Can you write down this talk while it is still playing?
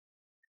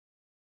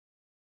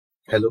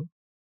Hello,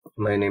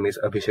 my name is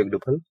Abhishek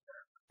Dupal.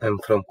 I'm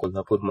from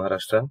Kolhapur,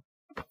 Maharashtra.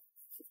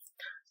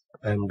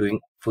 I'm doing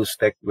full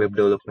stack web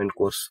development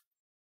course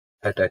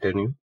at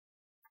AttainU.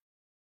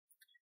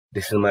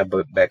 This is my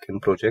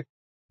backend project.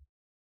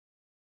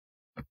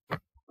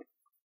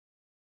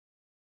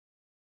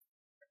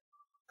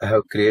 I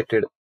have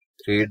created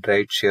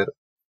readWriteshare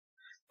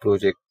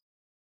project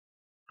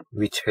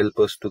which help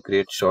us to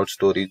create short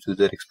stories,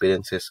 user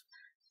experiences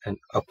and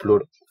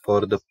upload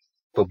for the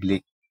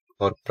public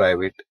or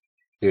private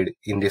read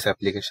in this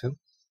application.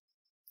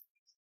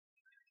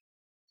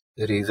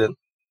 The reason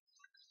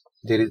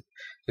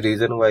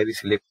why we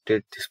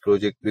selected this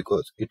project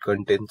because it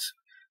contains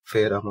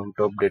fair amount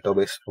of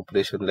database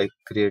operation like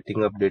creating,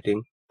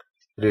 updating,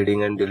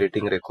 reading and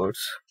deleting records.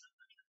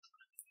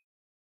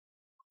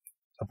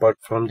 Apart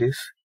from this,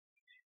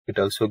 it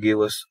also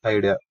gives us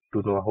idea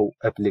to know how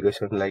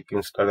applications like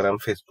Instagram,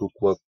 Facebook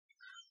work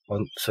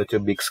on such a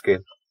big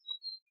scale.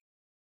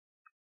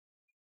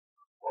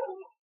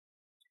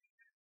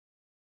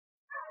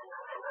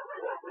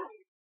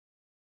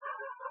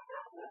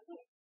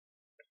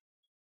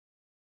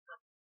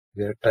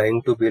 We are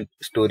trying to build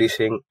story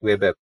sharing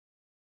web app.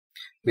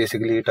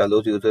 Basically, it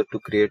allows user to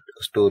create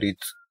stories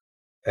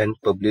and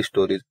publish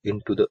stories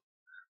into the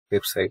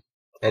website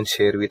and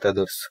share with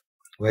others.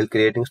 While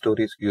creating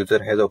stories,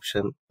 user has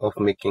option of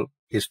making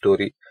his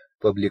story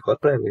public or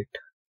private.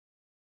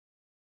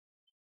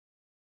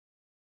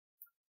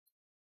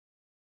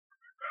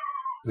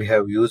 We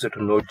have used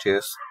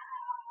Node.js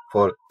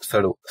for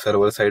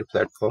server-side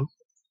platform,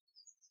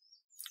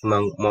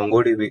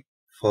 MongoDB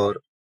for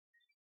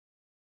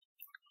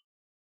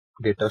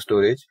data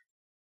storage.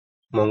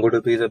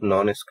 MongoDB is a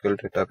non-SQL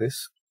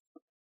database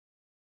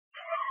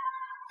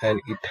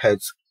and it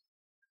has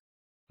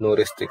no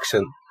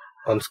restriction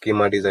on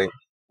schema design.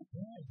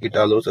 It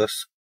allows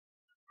us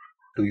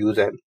to use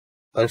an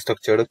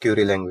unstructured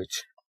query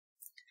language.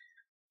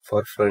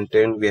 For front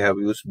end, we have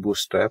used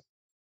Bootstrap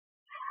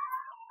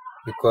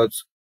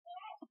because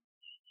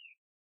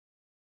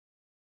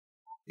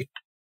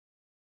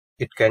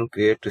it can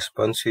create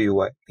responsive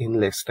UI in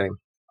less time.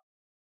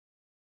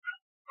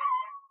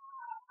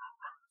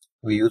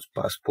 We use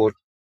Passport,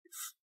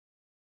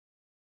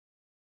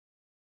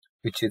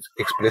 which is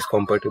Express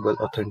compatible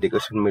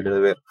authentication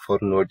middleware for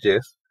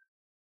Node.js.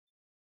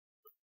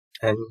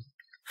 And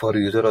for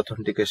user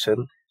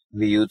authentication,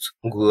 we use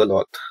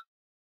Google Auth.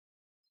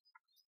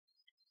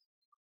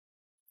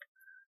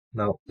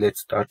 Now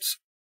let's start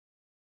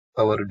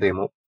our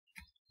demo.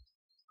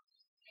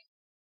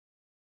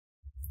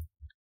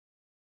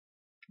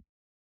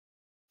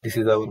 This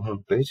is our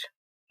home page.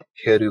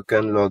 Here you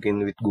can log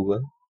in with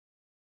Google.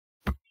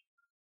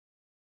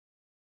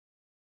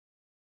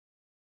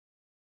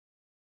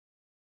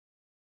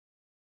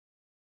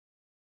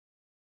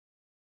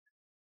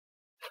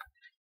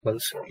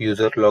 Once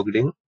user logged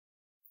in,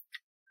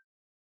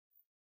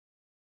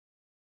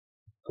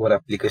 our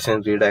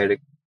application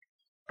redirect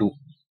to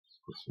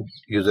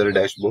user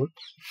dashboard.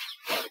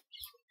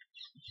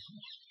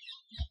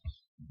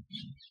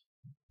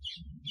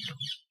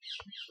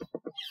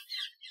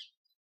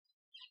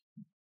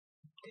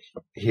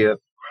 Here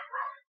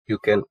you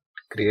can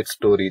create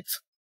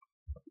stories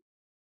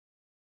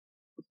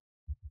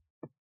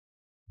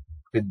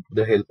with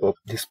the help of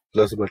this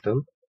plus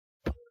button.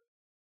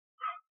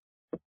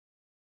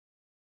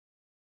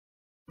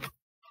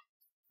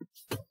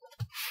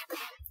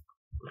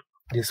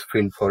 This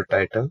field for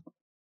title.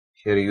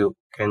 Here you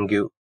can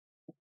give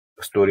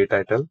story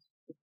title.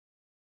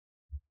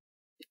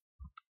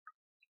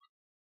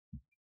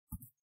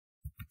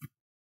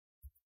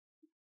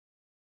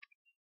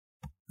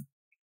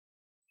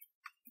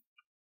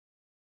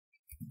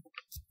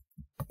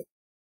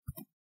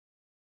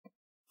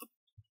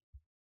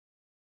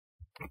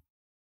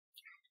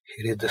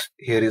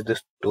 Here is the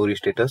story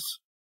status.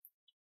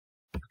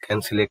 You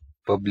can select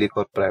public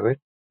or private.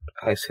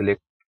 I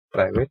select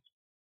private.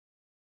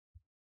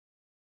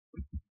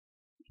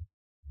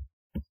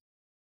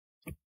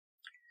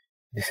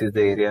 This is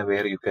the area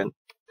where you can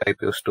type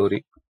your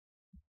story.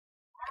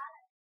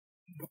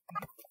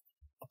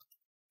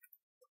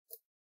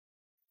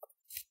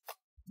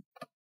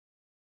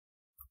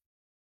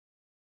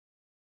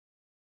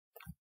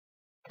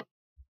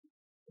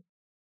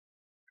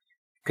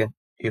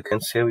 You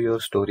can save your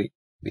story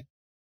with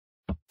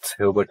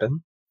save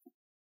button.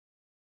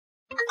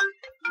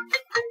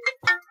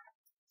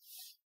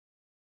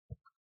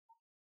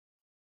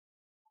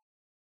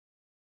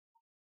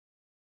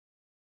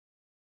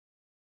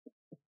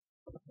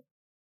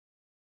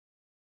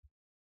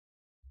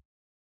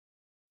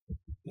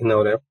 In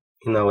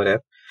our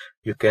app,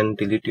 you can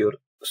delete your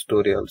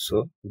story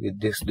also with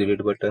this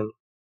delete button.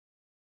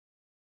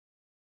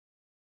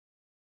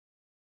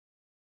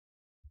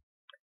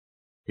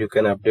 You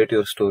can update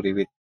your story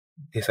with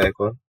this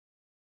icon.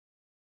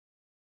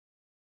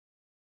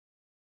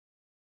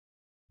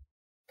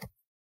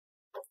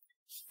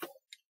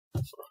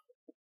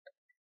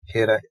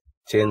 Here I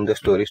change the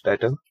story's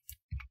title.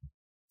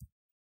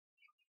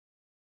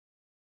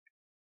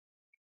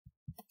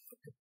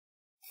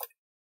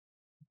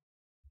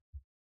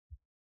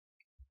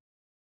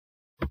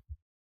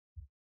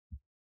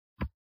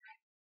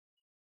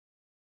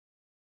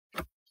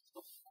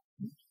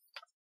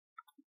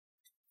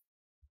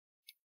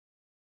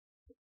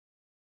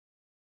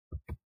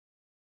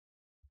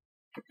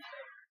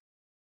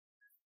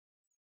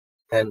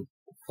 and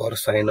for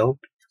sign out,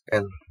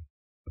 and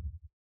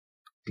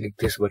click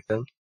this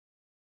button.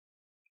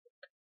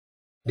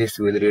 This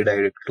will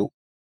redirect to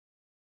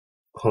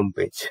home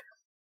page.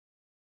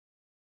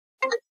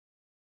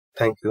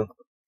 Thank you.